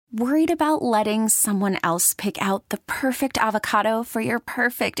Worried about letting someone else pick out the perfect avocado for your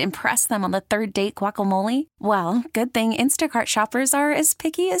perfect impress them on the third date guacamole? Well, good thing Instacart shoppers are as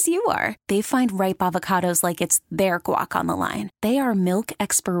picky as you are. They find ripe avocados like it's their guac on the line. They are milk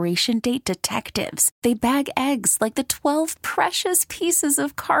expiration date detectives. They bag eggs like the 12 precious pieces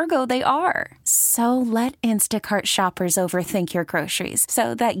of cargo they are. So let Instacart shoppers overthink your groceries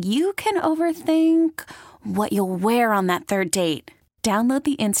so that you can overthink what you'll wear on that third date. Download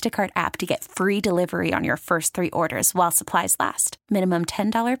the Instacart app to get free delivery on your first 3 orders while supplies last. Minimum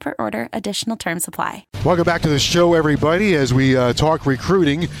 $10 per order. Additional terms apply. Welcome back to the show, everybody, as we talk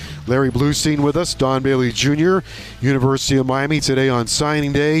recruiting. Larry Bluestein with us, Don Bailey Jr., University of Miami, today on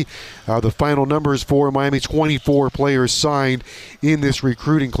signing day. The final numbers for Miami, 24 players signed in this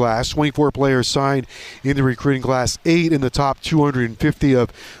recruiting class. 24 players signed in the recruiting class, 8 in the top 250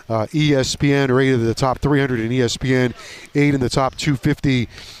 of ESPN, or 8 of the top 300 in ESPN, 8 in the top 250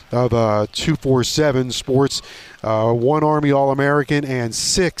 of 247 Sports, 1 Army All-American, and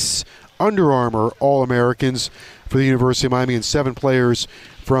 6 Under Armour All-Americans for the University of Miami, and 7 players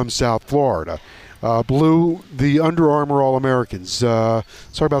from South Florida. Blue, the Under Armour All-Americans. Let's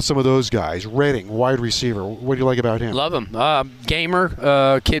talk about some of those guys. Redding, wide receiver. What do you like about him? Love him.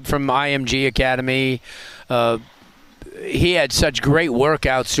 Gamer, kid from IMG Academy. He had such great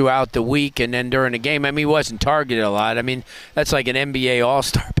workouts throughout the week and then during the game. I mean, he wasn't targeted a lot. I mean, that's like an NBA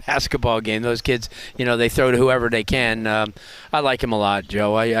All-Star basketball game. Those kids, they throw to whoever they can. I like him a lot,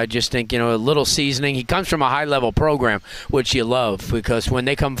 Joe. I just think, a little seasoning. He comes from a high-level program, which you love, because when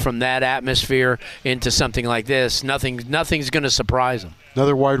they come from that atmosphere into something like this, nothing's going to surprise them.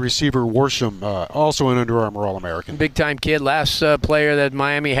 Another wide receiver, Worsham, also an Under Armour All-American. Big-time kid. Last player that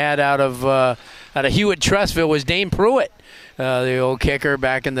Miami had out of Hewitt-Trussville was Dane Pruitt, the old kicker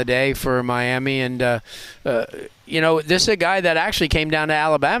back in the day for Miami. And, this is a guy that actually came down to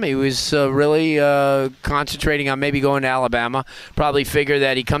Alabama. He was really concentrating on maybe going to Alabama. Probably figured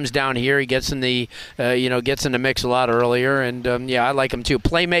that he comes down here, he gets in the mix a lot earlier. And, I like him too.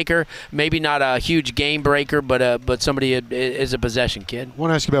 Playmaker, maybe not a huge game breaker, but somebody is a possession kid. I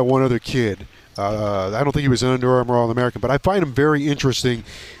want to ask you about one other kid. I don't think he was an Under Armour All-American, but I find him very interesting,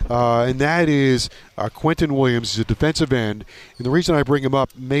 and that is Quentin Williams. He's a defensive end, and the reason I bring him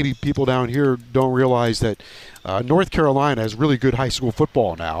up, maybe people down here don't realize that North Carolina has really good high school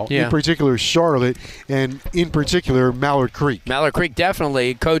football now, in particular Charlotte, and in particular Mallard Creek. Mallard Creek,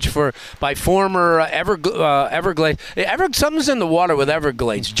 definitely. Coached by former Everglades. Something's in the water with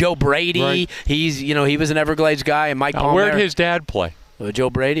Everglades. Joe Brady, right. He was an Everglades guy, and Mike Palmer. Where did his dad play?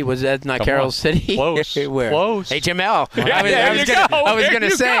 Joe Brady, was that not Carroll City? Close. Where? Close. HML. I was going to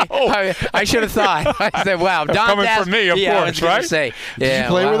say. I should have thought. I said, wow. Don coming from me, of course, I was right? Say, Did you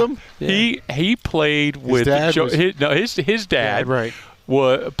play with him? Yeah. He played with Joe. His dad right.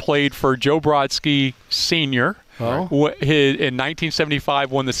 Played for Joe Brodsky Sr., in 1975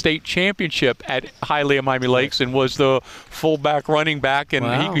 won the state championship at Hialeah Miami Lakes and was the fullback running back,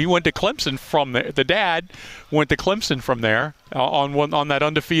 and he went to Clemson from there. The dad went to Clemson from there on that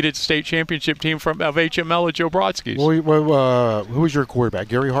undefeated state championship team of HML at Joe Brodsky's. Well, who was your quarterback?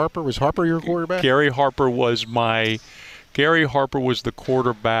 Gary Harper? Was Harper your quarterback? Gary Harper was the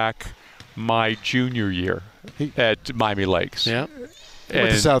quarterback my junior year at Miami Lakes. Yeah. He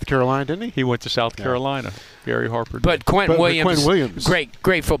went to South Carolina, didn't he? He went to South Carolina. Gary Harper. But Quentin Williams,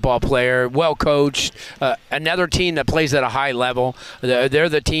 great football player, well coached. Another team that plays at a high level. They're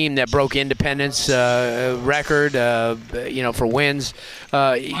the team that broke Independence record, for wins.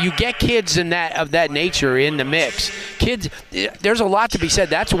 You get kids of that nature in the mix. Kids, there's a lot to be said.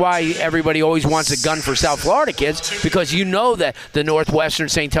 That's why everybody always wants a gun for South Florida kids, because that the Northwestern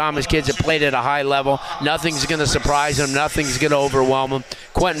St. Thomas kids have played at a high level. Nothing's going to surprise them. Nothing's going to overwhelm them.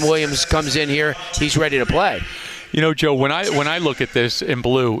 Quentin Williams comes in here. He's ready to play. Joe, when I look at this in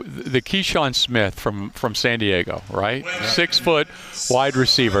blue, the Keyshawn Smith from San Diego, right? 6 foot wide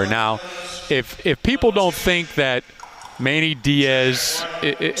receiver. Now, if people don't think that Manny Diaz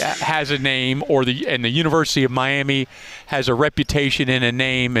has a name, and the University of Miami has a reputation and a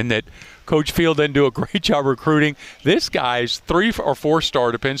name, and that Coach Field didn't do a great job recruiting, this guy's 3 or 4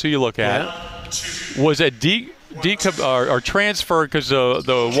 star, depends who you look at, was a or transferred because of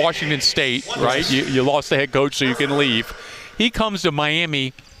the Washington State, right? You lost the head coach so you can leave. He comes to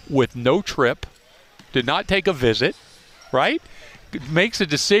Miami with no trip, did not take a visit, right? Makes a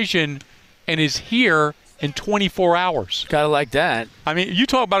decision and is here in 24 hours. Gotta like that. I mean, you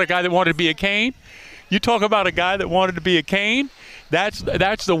talk about a guy that wanted to be a Cane. You talk about a guy that wanted to be a Cane. That's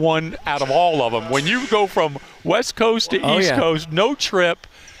the one out of all of them. When you go from West Coast to East Coast, no trip,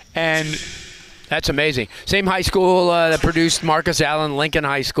 and That's amazing. Same high school that produced Marcus Allen, Lincoln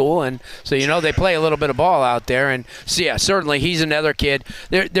High School, and so they play a little bit of ball out there. And so yeah, certainly he's another kid.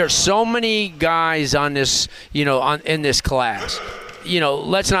 There's so many guys on this, in this class.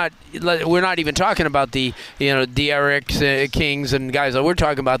 We're not even talking about the De'Aaron Kings and guys. We're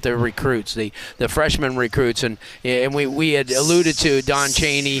talking about the recruits, the freshman recruits, and we had alluded to Don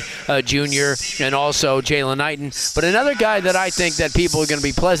Chaney Jr. and also Jalen Knighton. But another guy that I think that people are going to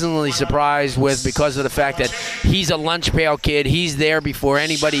be pleasantly surprised with because of the fact that he's a lunch pail kid. He's there before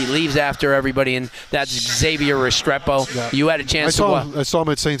anybody, leaves after everybody, and that's Xavier Restrepo. Yeah. You had a chance I saw him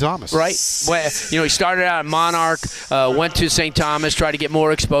at St. Thomas. Right. Well, he started out at Monarch, went to St. Thomas, tried to get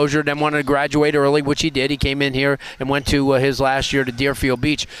more exposure, then wanted to graduate early, which he did. He came in here and went to his last year to Deerfield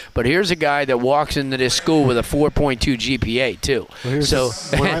Beach. But here's a guy that walks into this school with a 4.2 GPA, too.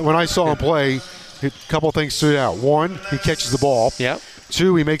 Well, when I saw him play, a couple of things stood out. One, he catches the ball. Yep.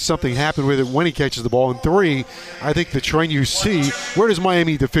 Two, he makes something happen with it when he catches the ball. And three, I think the trend you see, where does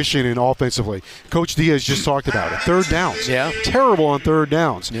Miami deficient in offensively? Coach Diaz just talked about it. Third downs. Yeah. Terrible on third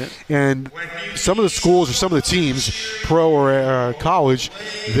downs. Yeah. And some of the schools or some of the teams, pro or college,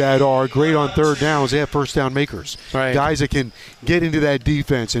 that are great on third downs, they have first down makers. Right. Guys that can get into that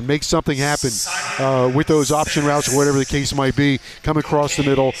defense and make something happen with those option routes or whatever the case might be, come across the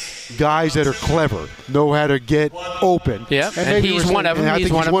middle. Guys that are clever, know how to get open. Yeah, and he's one of them. I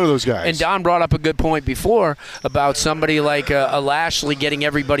think he's one of those guys. And Don brought up a good point before about somebody like a Lashley getting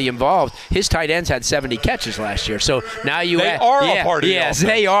everybody involved. His tight ends had 70 catches last year. So now they are a part of the offense. Yes,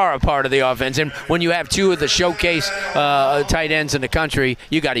 they are a part of the offense. And when you have two of the showcase tight ends in the country,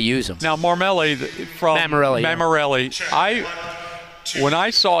 you got to use them. Now, Mammarelli from Mammarelli, when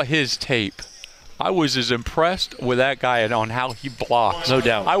I saw his tape, I was as impressed with that guy on how he blocks. No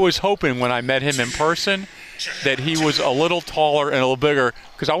doubt. I was hoping when I met him in person that he was a little taller and a little bigger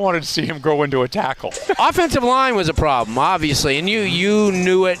because I wanted to see him grow into a tackle. Offensive line was a problem, obviously, and you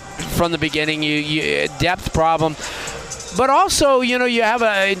knew it from the beginning. You depth problem. But also, you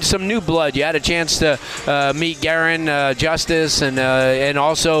have some new blood. You had a chance to meet Garin Justice and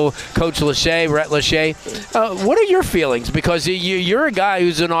also Coach Lachey, Rhett Lachey. What are your feelings? Because you're a guy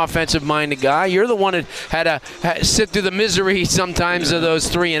who's an offensive-minded guy. You're the one that had to sit through the misery sometimes of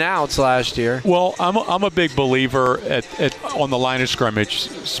those 3-and-outs last year. Well, I'm a big believer on the line of scrimmage,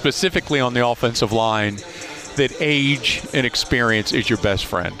 specifically on the offensive line, that age and experience is your best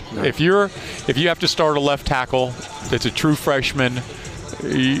friend. No. If you have to start a left tackle that's a true freshman,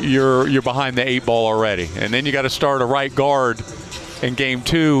 you're behind the 8 ball already. And then you got to start a right guard in game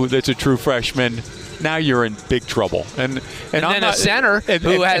 2 that's a true freshman. Now you're in big trouble. And then a center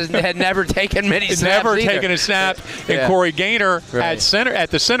who had never taken many snaps. Never taken a snap. Yeah. And Corey Gaynor at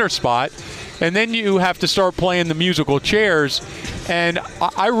the center spot. And then you have to start playing the musical chairs. And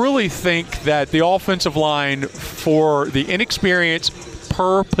I really think that the offensive line, for the inexperience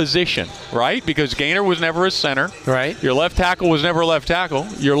per position, right? Because Gaynor was never a center. Right. Your left tackle was never a left tackle.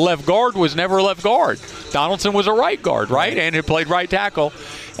 Your left guard was never a left guard. Donaldson was a right guard, right? And he played right tackle.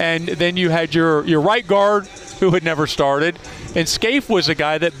 And then you had your right guard who had never started. And Scaife was a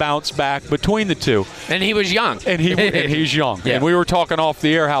guy that bounced back between the two. And he was young. And he's young. Yeah. And we were talking off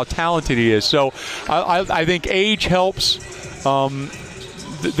the air how talented he is. So I think age helps.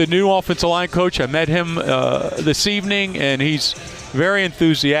 The new offensive line coach, I met him this evening, and he's very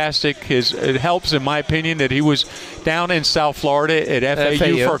enthusiastic. It helps, in my opinion, that he was down in South Florida at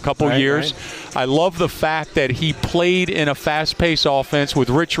FAU for a couple years. Right. I love the fact that he played in a fast-paced offense with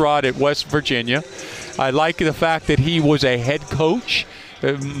Rich Rod at West Virginia. I like the fact that he was a head coach.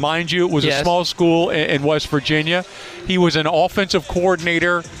 Mind you, it was a small school in West Virginia. He was an offensive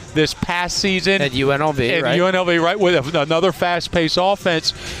coordinator this past season. At UNLV, right? At UNLV, right, with another fast-paced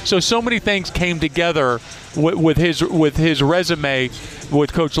offense. So many things came together with his resume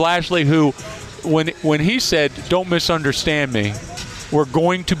with Coach Lashley, who, when he said, "Don't misunderstand me, we're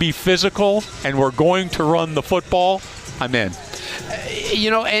going to be physical and we're going to run the football," I'm in.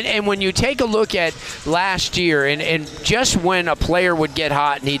 And when you take a look at last year, and just when a player would get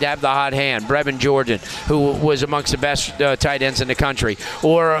hot and he'd have the hot hand, Brevin Jordan, who was amongst the best tight ends in the country,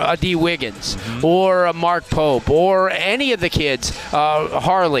 or a D. Wiggins, or a Mark Pope, or any of the kids,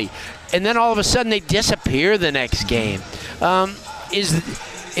 Harley, and then all of a sudden they disappear the next game.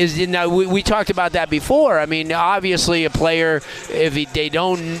 We talked about that before. I mean, obviously a player, if they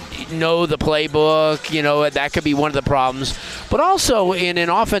don't know the playbook, that could be one of the problems. But also in an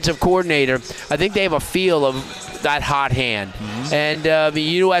offensive coordinator, I think they have a feel of that hot hand. And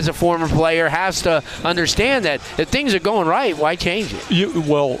you, as a former player, has to understand that if things are going right, why change it?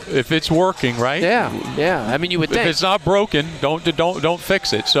 Well, if it's working, right? Yeah. I mean, you would think. If it's not broken, don't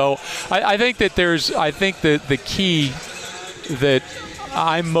fix it. So I think that the key that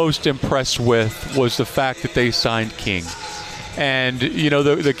I'm most impressed with was the fact that they signed King. And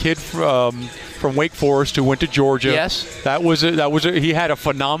the kid from Wake Forest who went to Georgia. Yes, he had a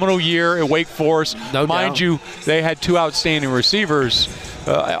phenomenal year at Wake Forest. No Mind doubt. you, they had two outstanding receivers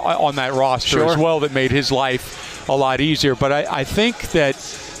on that roster as well that made his life a lot easier. But I think that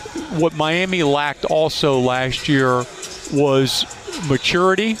what Miami lacked also last year was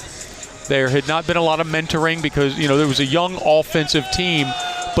maturity. There had not been a lot of mentoring because there was a young offensive team.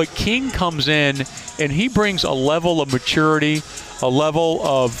 But King comes in and he brings a level of maturity, a level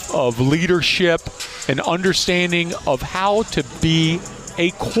of leadership, and understanding of how to be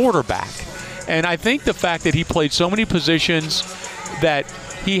a quarterback. And I think the fact that he played so many positions that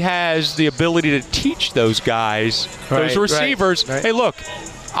he has the ability to teach those guys, those receivers, hey, look,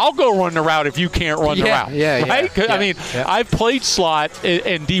 I'll go run the route if you can't run the route. Right? I mean, I've played slot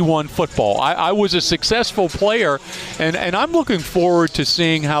in D1 football. I was a successful player, and I'm looking forward to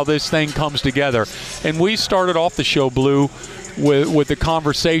seeing how this thing comes together. And we started off the show, Blue, with the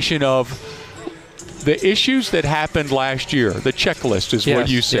conversation of the issues that happened last year. The checklist is what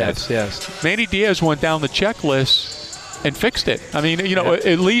you said. Yes. Manny Diaz went down the checklist and fixed it. I mean,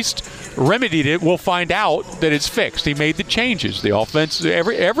 at least remedied it. We'll find out that it's fixed. He made the changes. The offense,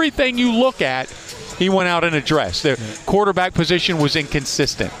 everything you look at, he went out and addressed. The quarterback position was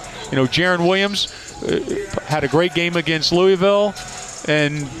inconsistent. Jaron Williams had a great game against Louisville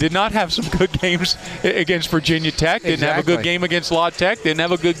and did not have some good games against Virginia Tech. Didn't have a good game against La Tech. Didn't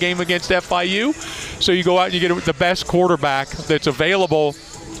have a good game against FIU. So you go out and you get the best quarterback that's available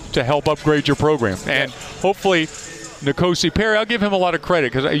to help upgrade your program. And hopefully N'Kosi Perry, I'll give him a lot of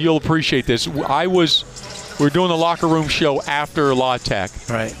credit because you'll appreciate this. We're doing the locker room show after La Tech.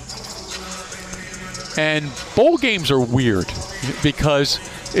 Right. And bowl games are weird because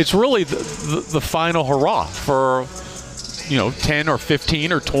it's really the final hurrah for 10 or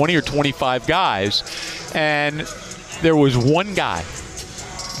 15 or 20 or 25 guys. And there was one guy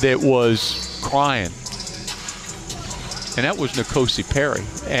that was crying. And that was N'Kosi Perry.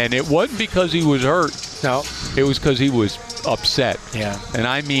 And it wasn't because he was hurt. No. It was because he was upset. Yeah. And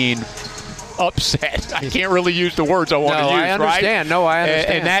I mean upset. I can't really use the words I want to use, I understand. right? No, I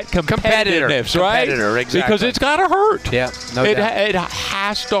understand. And that competitiveness, right? Competitor, exactly. Because it's got to hurt. Yeah, no doubt. It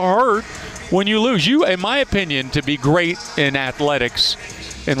has to hurt when you lose. You, in my opinion, to be great in athletics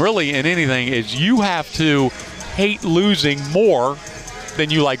and really in anything is you have to hate losing more than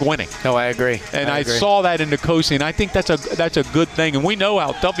you like winning. No, I agree. And I saw that in N'Kosi, and I think that's a good thing. And we know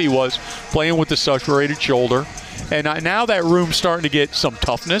how tough he was playing with the saturated shoulder. And now that room's starting to get some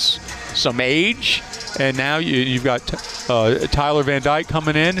toughness, some age, and now you've got Tyler Van Dyke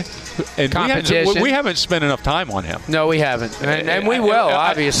coming in. And we haven't spent enough time on him. No, we haven't. And we will,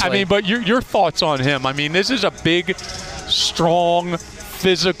 obviously. I mean, but your thoughts on him. I mean, this is a big, strong,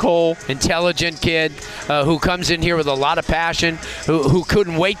 physical, intelligent kid who comes in here with a lot of passion, who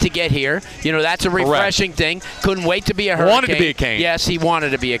couldn't wait to get here. That's a refreshing thing. Couldn't wait to be a Hurricane. Wanted to be a Cane. Yes, he wanted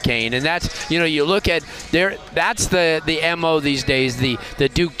to be a Cane. And that's, you look at there. That's the MO these days, the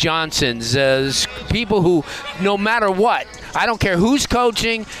Duke Johnsons, people who, no matter what, I don't care who's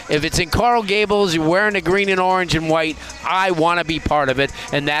coaching, if it's in Coral Gables, you're wearing the green and orange and white, I want to be part of it.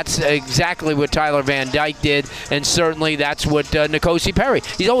 And that's exactly what Tyler Van Dyke did, and certainly that's what N'Kosi Perry.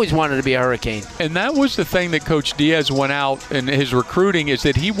 He's always wanted to be a Hurricane. And that was the thing that Coach Diaz went out in his recruiting, is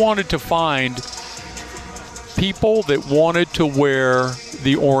that he wanted to find people that wanted to wear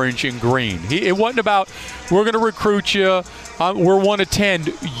the orange and green. It wasn't about, we're going to recruit you, we're 1 of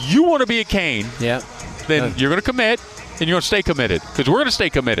 10. You want to be a Cane, then you're going to commit. And you're going to stay committed because we're going to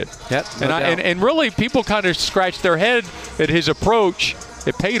stay committed. Yep. And really, people kind of scratched their head at his approach.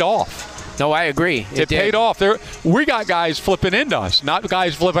 It paid off. No, I agree. It paid off. We got guys flipping into us, not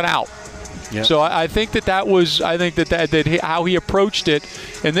guys flipping out. Yep. So I think that was how he approached it,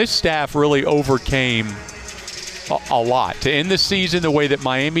 and this staff really overcame a lot to end the season the way that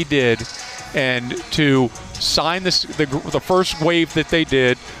Miami did, and to sign the first wave that they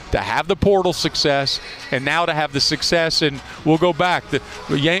did, to have the portal success, and now to have the success, and we'll go back.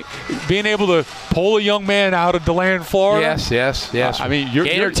 Being able to pull a young man out of DeLand, Florida. Yes. I mean,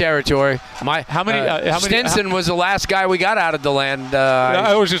 Gator territory. How many? Stinson was the last guy we got out of DeLand.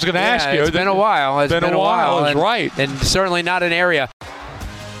 I was just going to ask you. It's been a while. It's been a while. Right. And certainly not an area.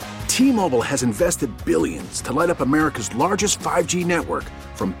 T-Mobile has invested billions to light up America's largest 5G network,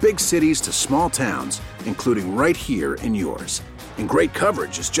 from big cities to small towns, including right here in yours. And great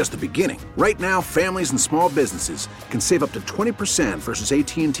coverage is just the beginning. Right now, families and small businesses can save up to 20% versus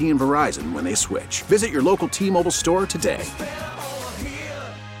AT&T and Verizon when they switch. Visit your local T-Mobile store today.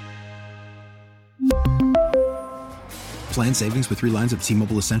 Plan savings with 3 lines of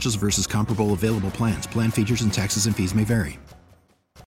T-Mobile Essentials versus comparable available plans. Plan features and taxes and fees may vary.